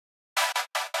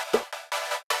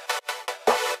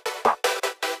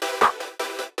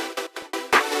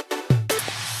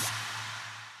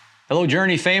Hello,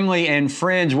 Journey family and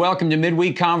friends. Welcome to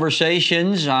Midweek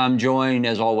Conversations. I'm joined,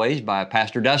 as always, by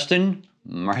Pastor Dustin,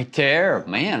 right there.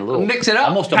 Man, a little mix it up.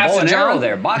 Almost a bow and arrow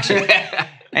there, boxing.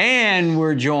 And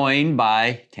we're joined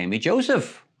by Tammy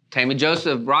Joseph. Tammy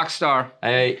Joseph, rock star.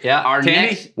 Hey, yeah,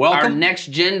 Tammy, welcome. Our Next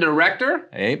Gen director.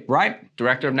 Hey, right.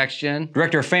 Director of Next Gen.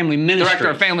 Director of Family Ministries. Director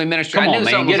of Family Ministries. Come on,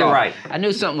 man, get it right. I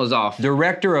knew something was off.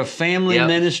 Director of Family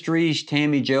Ministries,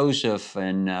 Tammy Joseph,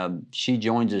 and she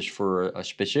joins us for a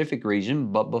specific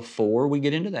reason. But before we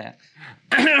get into that,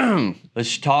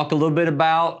 let's talk a little bit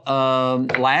about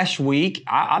last week.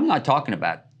 I'm not talking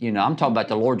about, I'm talking about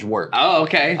the Lord's work. Oh,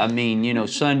 okay. I mean,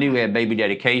 Sunday we had baby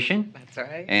dedication. That's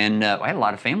right. And I had a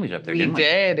lot of families up there, didn't we? We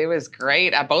did. It was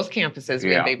great. At both campuses,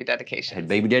 we had baby dedication. Had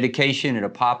baby dedication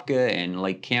at Apopka and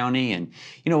Lake County. And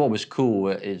what was cool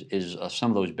is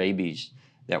some of those babies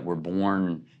that were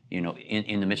born,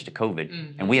 in the midst of COVID.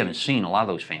 Mm-hmm. And we haven't seen a lot of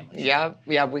those families. Yeah,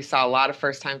 we saw a lot of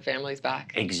first-time families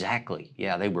back. Exactly.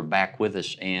 Yeah, they were back with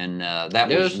us. And that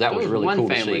was really one cool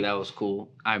to see. family that was cool.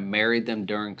 I married them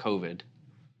during COVID.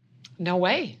 No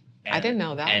way. I didn't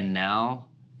know that. And now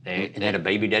they had a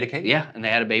baby dedicated? Yeah, and they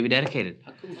had a baby dedicated.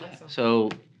 How cool is that? So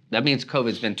that means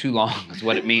COVID's been too long is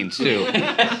what it means too.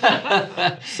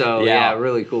 So yeah,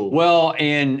 really cool. Well,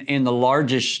 in the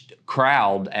largest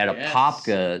crowd at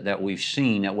Apopka that we've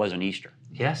seen, that wasn't Easter.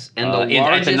 Yes, and the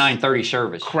largest at the 9:30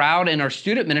 service. Crowd in our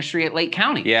student ministry at Lake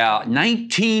County. Yeah,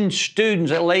 19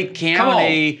 students at Lake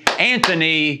County.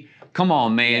 Anthony, come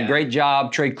on, man. Yeah. Great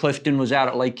job. Trey Clifton was out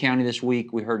at Lake County this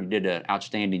week. We heard he did an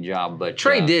outstanding job. But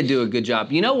Trey did do a good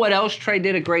job. You know what else Trey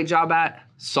did a great job at?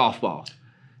 Softball.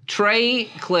 Trey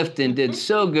Clifton did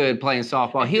so good playing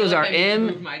softball. He was our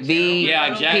MVP.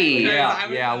 Yeah, exactly.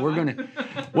 Yeah, we're going to.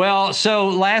 Well, so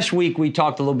last week we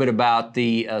talked a little bit about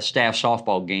the staff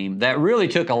softball game that really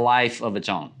took a life of its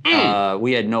own.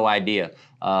 We had no idea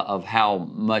of how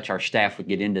much our staff would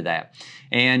get into that.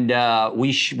 And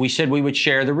we said we would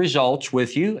share the results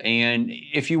with you. And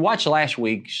if you watched last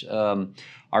week's,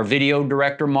 our video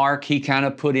director, Mark, he kind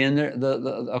of put in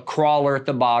a crawler at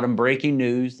the bottom, breaking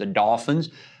news, the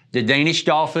Danish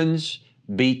Dolphins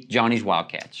beat Johnny's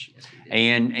Wildcats.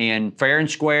 And fair and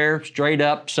square, straight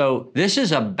up. So this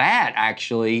is a bat,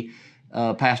 actually,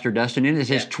 Pastor Dustin, and it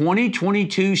says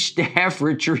 2022 Staff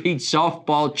Retreat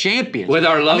Softball Champions. With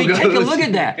our logo. I mean, take a look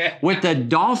at that. With the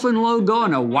Dolphin logo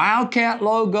and a Wildcat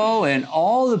logo and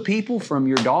all the people from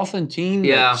your Dolphin team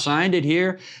that signed it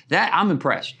here. I'm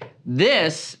impressed.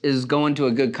 This is going to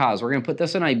a good cause. We're going to put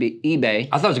this on eBay.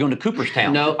 I thought it was going to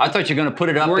Cooperstown. No. I thought you were going to put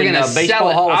it up in the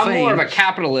Baseball Hall of Fame. I'm more of a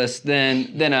capitalist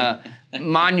than a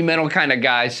monumental kind of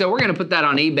guy. So we're going to put that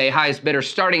on eBay, highest bidder,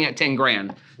 starting at 10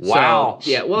 grand. Wow. So,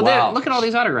 yeah, well, look at all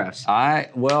these autographs. I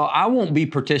won't be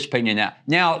participating in that.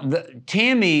 Now,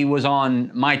 Tammy was on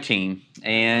my team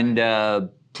and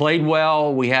played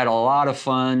well. We had a lot of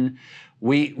fun.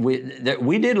 We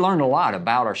did learn a lot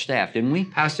about our staff, didn't we?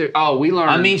 Pastor, we learned.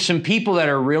 I mean, some people that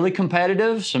are really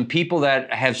competitive, some people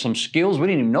that have some skills we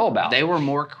didn't even know about. They were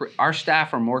our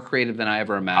staff are more creative than I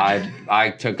ever imagined.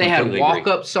 They had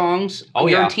walk-up songs. Oh,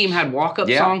 Your team had walk-up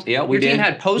songs. Yeah, we did. Your team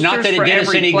had posters Not that it for did us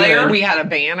every any player. good. We had a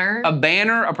banner.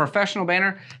 A professional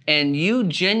banner. And you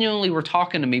genuinely were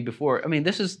talking to me before. I mean,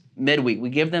 this is midweek. We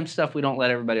give them stuff we don't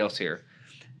let everybody else hear.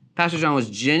 Pastor John was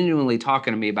genuinely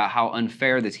talking to me about how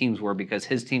unfair the teams were because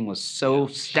his team was so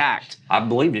stacked. I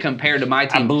believed it. Compared to my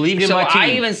team. I believed in my team. So I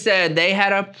even said they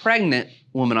had a pregnant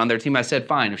woman on their team. I said,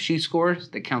 fine, if she scores,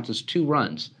 that counts as 2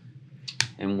 runs.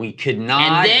 And we could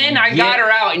not. And then I got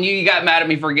her out, and you got mad at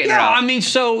me for getting her out. I mean,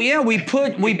 we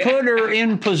put her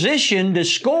in position to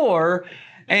score,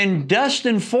 and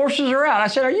Dustin forces her out. I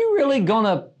said, are you really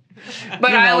gonna?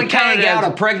 But I only counted out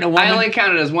a pregnant woman. I only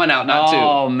counted as 1 out, not 2.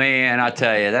 Oh man, I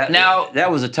tell you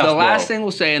that was a tough blow. The last thing we'll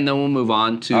say, and then we'll move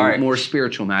on to more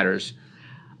spiritual matters.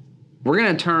 We're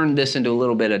going to turn this into a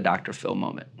little bit of Dr. Phil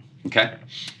moment. Okay.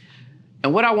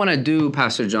 And what I want to do,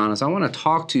 Pastor John, is I want to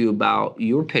talk to you about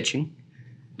your pitching.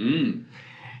 And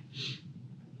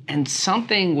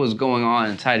something was going on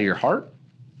inside of your heart,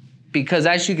 because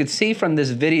as you could see from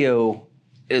this video,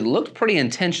 it looked pretty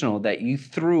intentional that you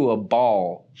threw a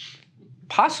ball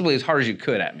possibly as hard as you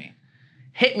could at me.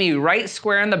 Hit me right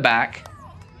square in the back.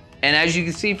 And as you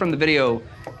can see from the video,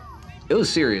 it was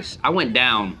serious. I went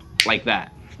down like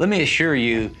that. Let me assure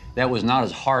you, that was not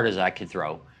as hard as I could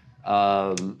throw.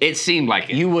 It seemed like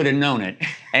it. You would have known it.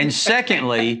 And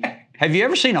secondly, have you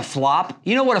ever seen a flop?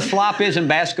 You know what a flop is in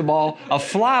basketball? A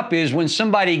flop is when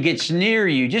somebody gets near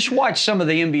you. Just watch some of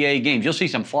the NBA games. You'll see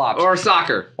some flops. Or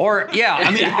soccer.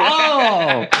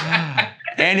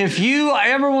 And if you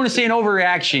ever want to see an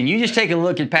overreaction, you just take a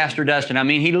look at Pastor Dustin. I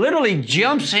mean, he literally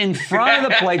jumps in front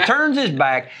of the play, turns his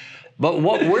back, But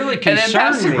what really And then concerned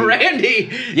Pastor me,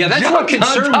 Randy, yeah, that's what jumped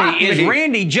on concerned top me, of is me.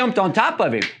 Randy jumped on top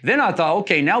of him. Then I thought,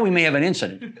 okay, now we may have an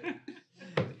incident.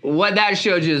 What that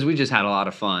showed you is we just had a lot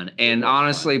of fun. And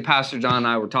honestly, Pastor John and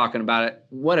I were talking about it.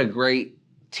 What a great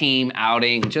team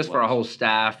outing just for our whole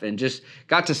staff, and just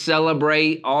got to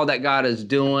celebrate all that God is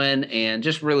doing, and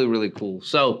just really, really cool.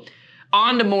 So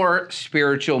on to more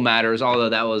spiritual matters, although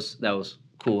that was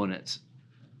cool in its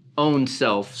own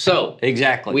self. So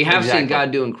Exactly. we have seen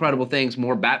God do incredible things,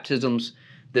 more baptisms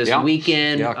this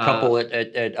weekend. Yeah, a couple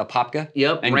at Apopka.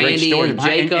 Yep, and Randy great stories and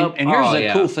behind- Jacob. And here's the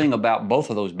yeah. cool thing about both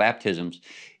of those baptisms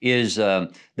is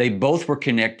they both were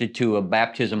connected to a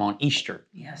baptism on Easter.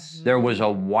 Yes. There was a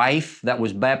wife that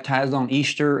was baptized on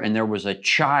Easter, and there was a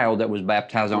child that was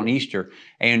baptized on Easter.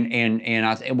 And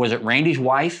was it Randy's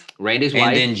wife? Randy's and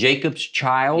wife. then Jacob's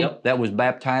child Yep. that was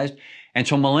baptized. And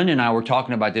so Melinda and I were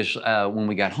talking about this when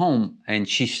we got home, and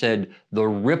she said the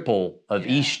ripple of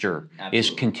Easter is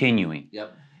continuing.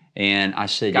 Yep. And I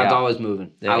said, God's yeah. always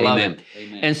moving. Yeah, I love amen. it.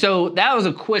 Amen. And so that was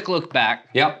a quick look back.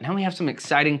 Yep. Now we have some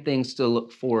exciting things to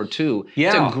look forward to.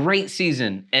 Yeah. It's a great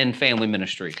season in family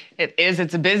ministry. It is.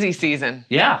 It's a busy season.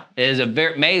 Yeah. It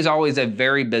is May is always a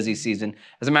very busy season.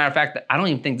 As a matter of fact, I don't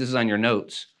even think this is on your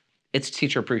notes. It's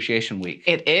Teacher Appreciation Week.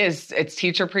 It is. It's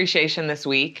Teacher Appreciation this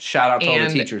week. Shout out to all the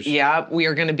And, teachers. Yeah, we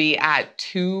are going to be at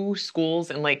 2 schools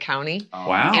in Lake County.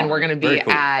 Wow. And we're going to Very be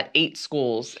cool. at 8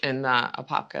 schools in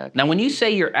Apopka. Now, when you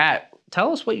say you're at,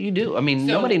 tell us what you do. I mean,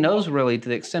 nobody knows really to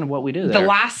the extent of what we do there. The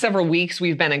last several weeks,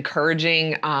 we've been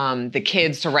encouraging the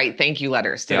kids to write thank you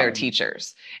letters to their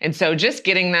teachers. And so just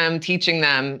getting them, teaching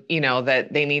them,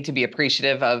 that they need to be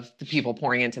appreciative of the people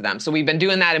pouring into them. So we've been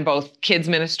doing that in both kids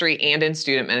ministry and in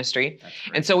student ministry.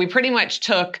 And so we pretty much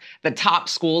took the top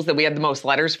schools that we had the most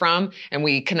letters from, and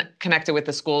we connected with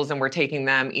the schools, and we're taking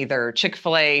them either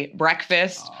Chick-fil-A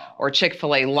breakfast or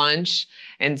Chick-fil-A lunch.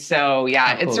 And so,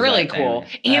 yeah, cool it's is really that, cool.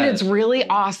 Tammy? And That it's is really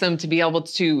awesome to be able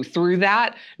to, through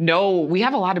that, know we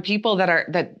have a lot of people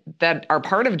that are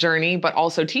part of Journey, but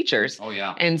also teachers. Oh,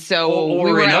 yeah. And so Or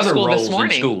we were in at other school roles this in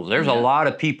morning. schools. There's a lot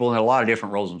of people in a lot of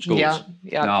different roles in schools. Yeah,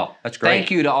 yeah. No, that's great.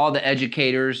 Thank you to all the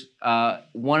educators.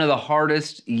 One of the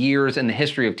hardest years in the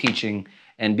history of teaching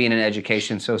and being in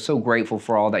education. So grateful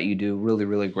for all that you do. Really,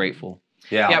 really grateful.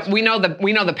 Yeah, we know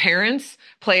the parents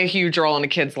play a huge role in a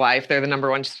kid's life. They're the number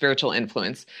one spiritual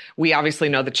influence. We obviously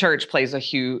know the church plays a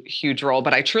huge role,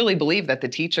 but I truly believe that the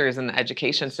teachers and the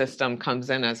education system comes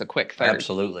in as a quick third.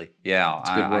 Absolutely. Yeah,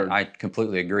 a good word. I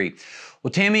completely agree.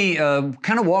 Well, Tammy,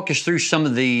 kind of walk us through some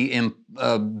of the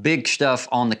big stuff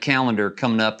on the calendar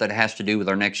coming up that has to do with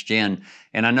our next gen.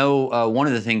 And I know one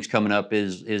of the things coming up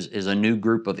is a new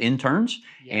group of interns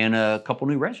and a couple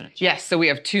new residents. Yes, so we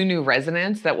have 2 new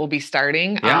residents that will be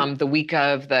starting the week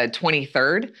of the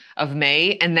 23rd of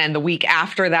May, and then the week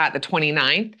after that, the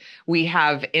 29th, we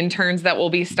have interns that will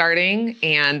be starting,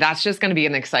 and that's just going to be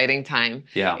an exciting time.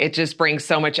 Yeah. It just brings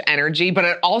so much energy, but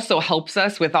it also helps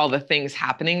us with all the things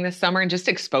happening this summer and just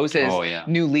exposes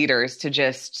new leaders to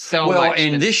just so much. Well,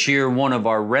 and this year, one of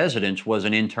our residents was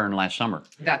an intern last summer.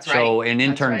 That's right. So an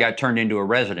intern got turned into a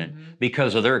resident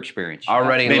because of their experience.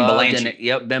 Already Ben loved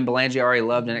Belangi. Ben Belangi already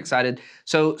loved and excited.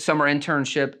 So summer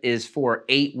internship is for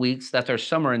 8 weeks. That's our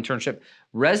summer internship.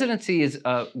 Residency is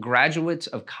graduates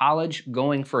of college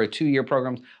going for a 2-year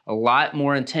program, a lot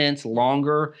more intense,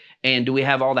 longer. And do we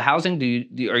have all the housing? Are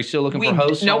you still looking for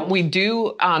hosts? No, we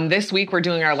do. This week we're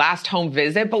doing our last home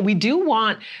visit, but we do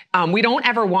want, we don't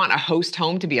ever want a host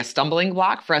home to be a stumbling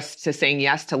block for us to saying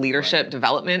yes to leadership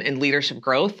development and leadership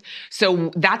growth.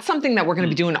 So that's something that we're going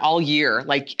to be doing all year.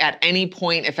 Like at any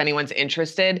point, if anyone's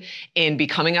interested in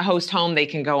becoming a host home, they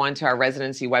can go onto our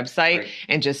residency website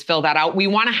and just fill that out. We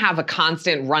want to have a constant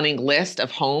running list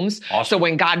of homes. Awesome. So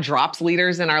when God drops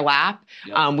leaders in our lap,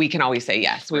 we can always say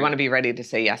yes. We want to be ready to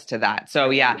say yes to that.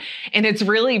 So yeah, and it's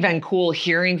really been cool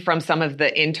hearing from some of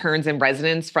the interns and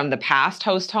residents from the past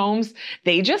host homes.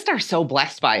 They just are so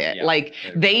blessed by it. Yeah, like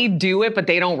they do it, but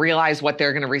they don't realize what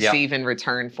they're going to receive in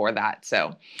return for that.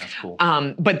 So that's cool.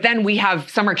 But then we have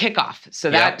summer kickoff. So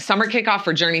that summer kickoff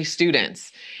for Journey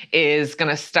students is going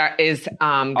to start,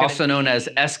 also known as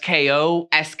SKO.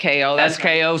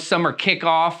 SKO, summer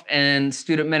kickoff and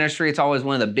student ministry. It's always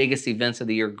one of the biggest events of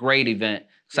the year. Great event.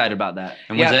 Excited about that.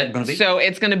 And when's that going to be? So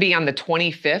it's going to be on the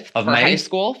 25th of for May? High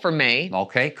school for May.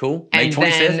 Okay, cool. May And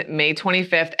 25th? then May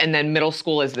 25th, and then middle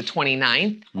school is the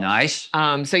 29th. Nice.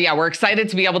 So yeah, we're excited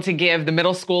to be able to give the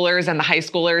middle schoolers and the high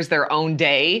schoolers their own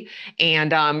day.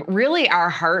 And really our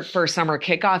heart for summer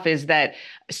kickoff is that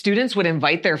students would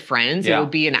invite their friends. Yeah. It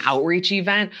would be an outreach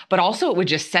event, but also it would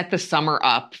just set the summer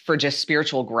up for just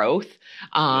spiritual growth.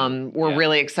 We're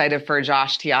really excited for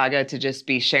Josh Tiaga to just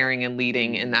be sharing and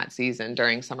leading in that season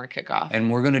during summer kickoff.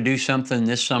 And we're going to do something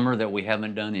this summer that we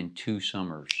haven't done in 2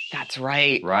 summers. That's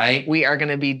right. Right? We are going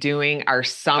to be doing our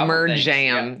summer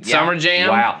jam. Yeah. Summer jam.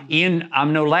 Wow. Ian, I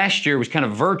know last year was kind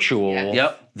of virtual. Yes.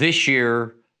 Yep. This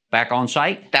year, back on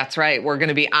site? That's right. We're going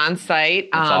to be on site.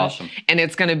 That's awesome. And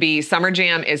it's going to be, Summer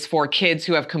Jam is for kids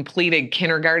who have completed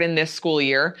kindergarten this school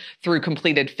year through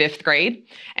completed 5th grade.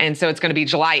 And so it's going to be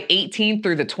July 18th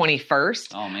through the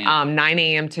 21st. Oh, man. 9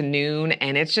 a.m. to noon.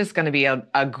 And it's just going to be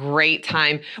a great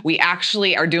time. We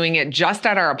actually are doing it just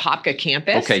at our Apopka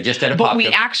campus. Okay, just at Apopka. But we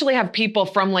actually have people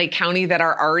from Lake County that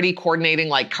are already coordinating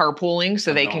like carpooling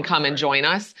so they can come and join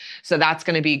us. So that's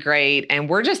going to be great. And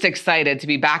we're just excited to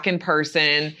be back in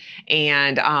person.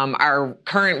 And our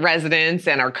current residents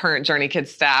and our current Journey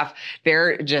Kids staff,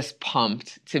 they're just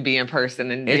pumped to be in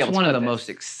person. And it's one of the most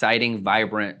exciting,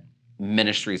 vibrant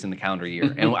ministries in the calendar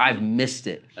year, and I've missed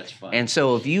it. That's fun. And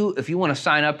so if you want to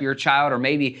sign up your child, or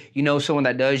maybe you know someone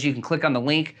that does, you can click on the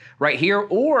link right here.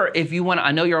 Or if you want,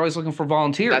 I know you're always looking for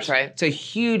volunteers. That's right. It's a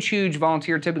huge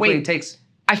volunteer. Typically, it takes.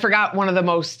 I forgot one of the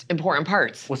most important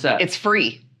parts. What's that? It's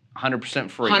free. 100%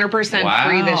 free. 100%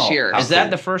 free this year. Is that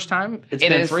the first time it's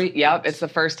been free? Yep, it's the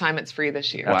first time it's free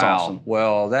this year. That's awesome.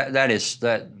 Well, that is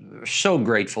so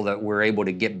grateful that we're able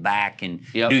to get back and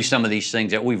do some of these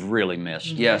things that we've really missed.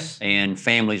 Yes. And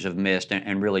families have missed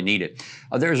and really need it.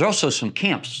 There's also some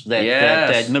camps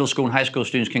that middle school and high school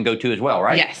students can go to as well,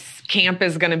 right? Yes. Camp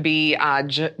is going to be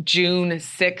June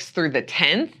 6th through the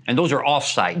 10th. And those are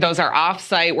off-site? Those are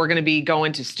off-site. We're going to be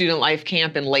going to Student Life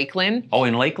Camp in Lakeland. Oh,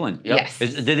 in Lakeland? Yep. Yes.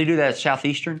 Did they do that at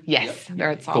Southeastern? Yes,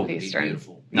 they're at Southeastern.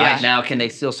 Beautiful. Nice. Now, can they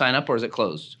still sign up, or is it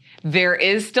closed? There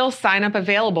is still sign up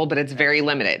available, but it's very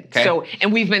limited. Okay. So,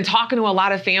 and we've been talking to a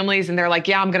lot of families, and they're like,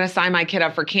 "Yeah, I'm going to sign my kid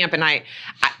up for camp." And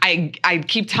I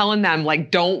keep telling them,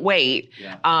 like, don't wait.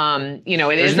 Yeah.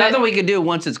 There's nothing we could do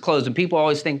once it's closed, and people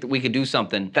always think that we could do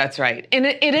something. That's right, and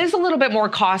it is a little bit more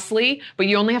costly, but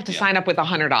you only have to sign up with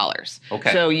 $100.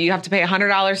 Okay. So you have to pay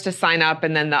 $100 to sign up,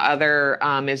 and then the other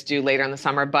is due later in the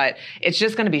summer. But it's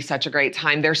just going to be such a great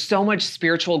time. There's so much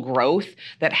spiritual growth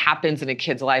that happens in a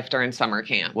kid's life during summer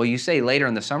camp. Well, you say later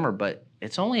in the summer, but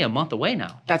it's only a month away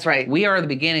now. That's right. We are at the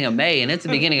beginning of May, and it's the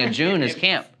beginning of June is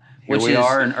camp. Here we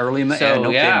are in early May.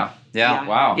 So, Yeah.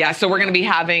 Wow. Yeah, so we're going to be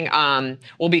having,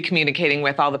 we'll be communicating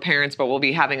with all the parents, but we'll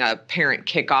be having a parent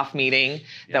kickoff meeting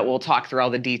that we'll talk through all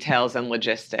the details and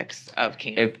logistics of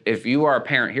camp. If you are a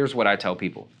parent, here's what I tell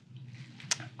people.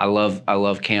 I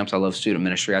love camps. I love student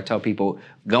ministry. I tell people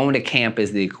going to camp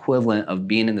is the equivalent of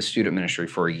being in the student ministry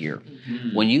for a year.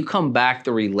 Mm-hmm. When you come back,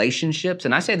 the relationships,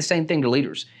 and I say the same thing to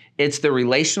leaders, it's the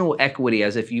relational equity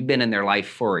as if you've been in their life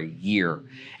for a year.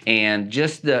 And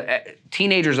just the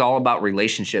teenagers are all about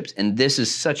relationships. And this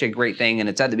is such a great thing. And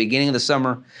it's at the beginning of the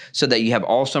summer so that you have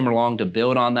all summer long to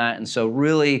build on that. And so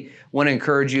really want to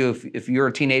encourage you, if you're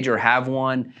a teenager or have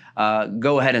one,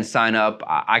 go ahead and sign up.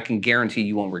 I can guarantee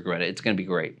you won't regret it. It's going to be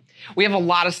great. We have a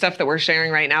lot of stuff that we're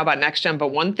sharing right now about Next Gen, but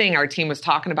one thing our team was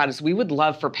talking about is we would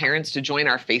love for parents to join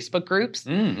our Facebook groups,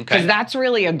 because that's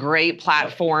really a great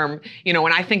platform. You know,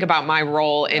 when I think about my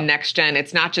role in Next Gen,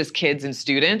 it's not just kids and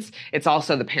students, it's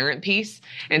also the parent piece.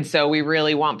 And so we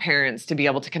really want parents to be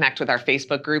able to connect with our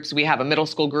Facebook groups. We have a middle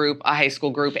school group, a high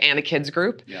school group, and a kids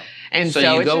group. Yeah. And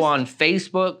so you go on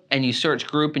Facebook and you search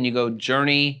group and you go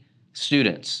Journey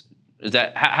Students. Is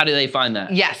that how do they find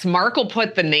that? Yes, Mark will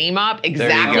put the name up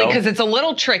exactly because it's a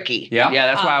little tricky. Yeah,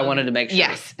 that's why I wanted to make sure.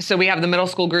 Yes, so we have the middle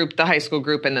school group, the high school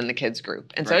group, and then the kids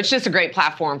group. And so it's just a great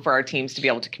platform for our teams to be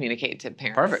able to communicate to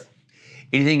parents. Perfect.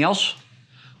 Anything else?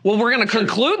 Well, we're going to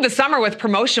conclude the summer with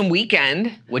Promotion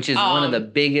Weekend. Which is one of the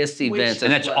biggest events.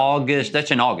 And that's August. That's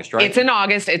in August, right? It's in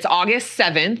August. It's August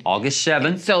 7th. August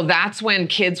 7th. So that's when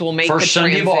kids will make First the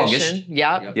transition. Sunday of August.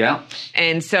 Yep. Yeah.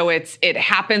 And so it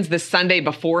happens the Sunday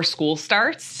before school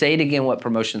starts. Say it again what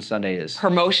Promotion Sunday is.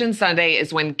 Promotion Sunday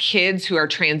is when kids who are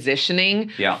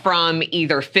transitioning from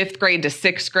either 5th grade to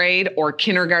 6th grade or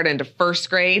kindergarten to 1st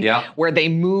grade, where they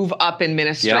move up in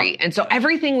ministry. And so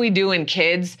everything we do in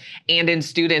kids and in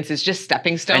students is just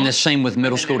stepping stones. And the same with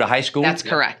middle school to high school? That's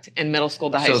correct. In middle school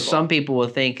to high school. So some people will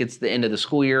think it's the end of the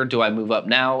school year. Do I move up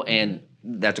now? And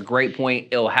that's a great point.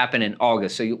 It'll happen in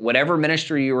August. So whatever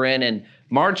ministry you were in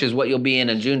March is what you'll be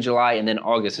in June, July, and then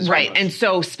August is right. August. And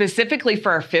so specifically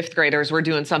for our 5th graders, we're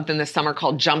doing something this summer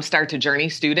called Jumpstart to Journey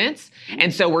Students.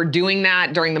 And so we're doing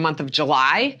that during the month of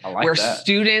July, where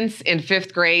students in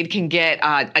 5th grade can get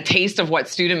a taste of what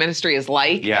student ministry is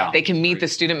like. Yeah. They can meet the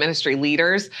student ministry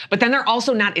leaders, but then they're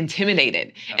also not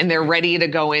intimidated and they're ready to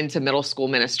go into middle school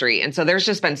ministry. And so there's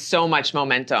just been so much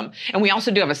momentum. And we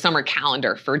also do have a summer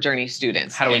calendar for Journey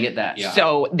students. How do we get that? Yeah.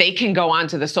 So they can go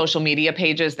onto the social media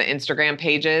pages, the Instagram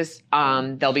pages.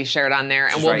 They'll be shared on there,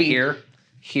 and we'll be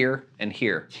here, and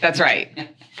here. That's right.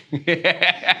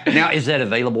 Now, is that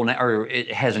available now, or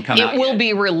it hasn't come out? It will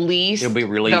be released. It'll be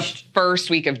released the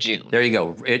first week of June. There you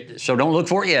go. So don't look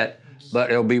for it yet, but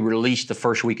it'll be released the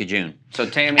first week of June. So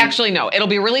Tammy, actually, no, it'll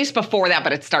be released before that,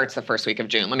 but it starts the first week of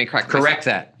June. Let me correct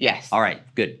that. Yes. All right.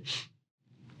 Good.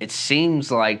 It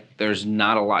seems like there's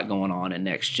not a lot going on in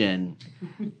Next Gen.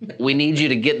 We need you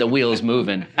to get the wheels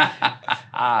moving.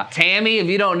 Tammy, if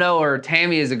you don't know her,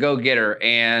 Tammy is a go-getter.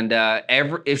 And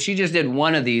if she just did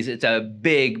one of these, it's a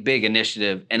big, big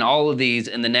initiative. And all of these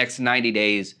in the next 90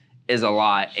 days is a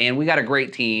lot. And we got a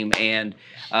great team. And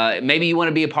maybe you want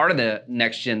to be a part of the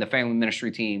Next Gen, the family ministry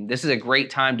team. This is a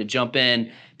great time to jump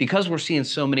in because we're seeing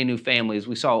so many new families.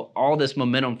 We saw all this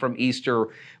momentum from Easter,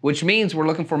 which means we're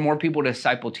looking for more people to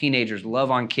disciple teenagers,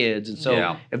 love on kids. And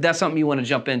so if that's something you want to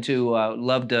jump into,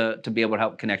 love to be able to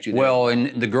help connect you there. Well,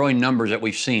 and the growing numbers that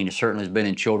we've seen, it certainly has been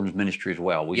in children's ministry as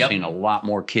well. We've seen a lot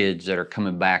more kids that are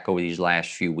coming back over these last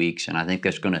few weeks, and I think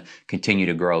that's going to continue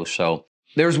to grow. So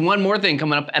there's one more thing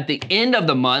coming up at the end of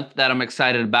the month that I'm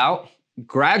excited about.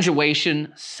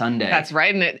 Graduation Sunday. That's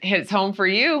right, and it hits home for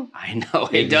you. I know,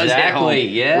 it does hit home.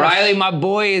 Yes. Riley, my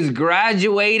boy, is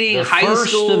graduating high school. The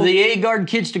first of the A-Guard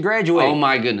kids to graduate. Oh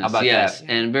my goodness, How about yes. that?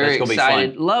 And very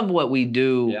excited. Love what we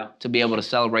do to be able to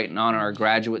celebrate and honor our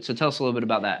graduates. So tell us a little bit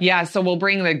about that. Yeah, so we'll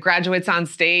bring the graduates on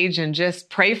stage and just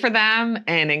pray for them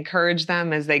and encourage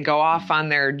them as they go off on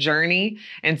their journey.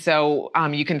 And so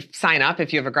you can sign up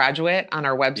if you have a graduate on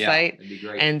our website. Yeah, that'd be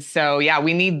great. And so,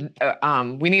 we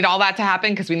need all that to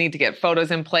happen because we need to get photos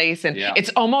in place. And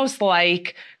it's almost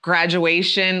like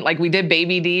graduation, like we did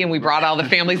Baby D and we brought all the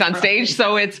families on stage.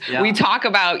 So we talk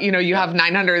about, you have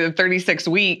 936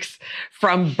 weeks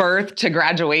from birth to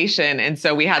graduation. And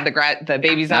so we had the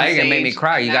babies on now stage. You're gonna make me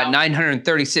cry. You got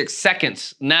 936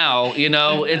 seconds now,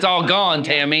 it's all gone,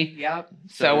 Tammy. Yep.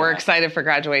 So we're excited for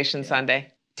graduation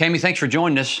Sunday. Tammy, thanks for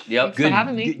joining us. Thanks for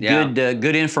having me.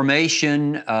 Good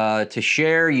information to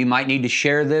share. You might need to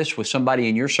share this with somebody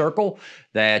in your circle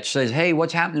that says, hey,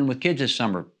 what's happening with kids this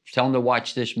summer? Tell them to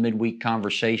watch this midweek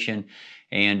conversation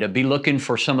and be looking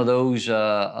for some of those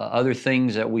other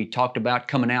things that we talked about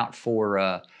coming out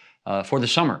for the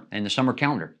summer and the summer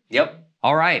calendar. Yep.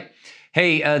 All right.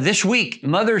 Hey, this week,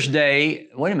 Mother's Day.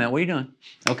 Wait a minute. What are you doing?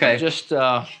 Okay. Just...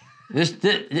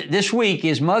 This week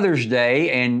is Mother's Day,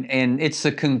 and it's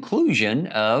the conclusion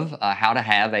of how to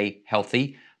have a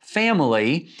healthy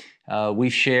family.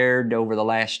 We've shared over the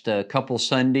last couple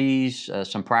Sundays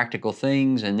some practical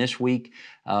things, and this week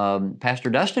Pastor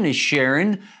Dustin is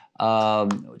sharing.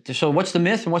 So what's the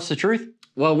myth and what's the truth?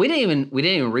 Well, we didn't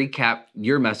even recap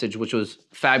your message, which was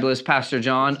fabulous, Pastor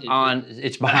John.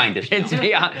 It's behind us. It's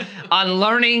on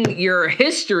learning your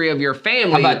history of your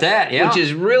family. How about that? Yeah, which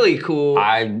is really cool.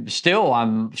 I'm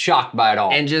shocked by it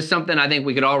all, and just something I think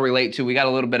we could all relate to. We got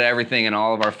a little bit of everything in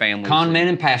all of our families. Con men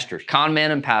and pastors. Con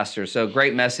men and pastors. So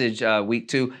great message. Week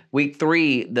 2, week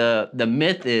 3. The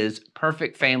myth is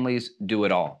perfect families do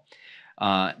it all.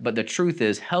 But the truth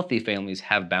is, healthy families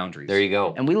have boundaries. There you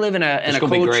go. And we live in a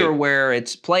culture where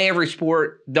it's play every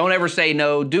sport, don't ever say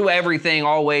no, do everything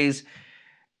always.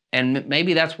 And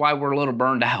maybe that's why we're a little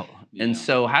burned out. Yeah. And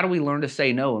so how do we learn to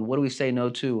say no? And what do we say no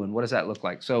to? And what does that look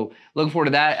like? So looking forward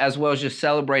to that, as well as just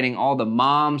celebrating all the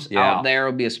moms out there.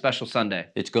 It'll be a special Sunday.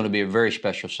 It's going to be a very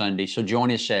special Sunday. So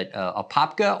join us at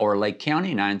Apopka or Lake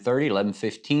County, 9:30,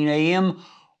 11:15 a.m.,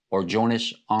 or join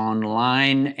us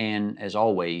online. And as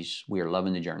always, we are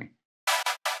loving the journey.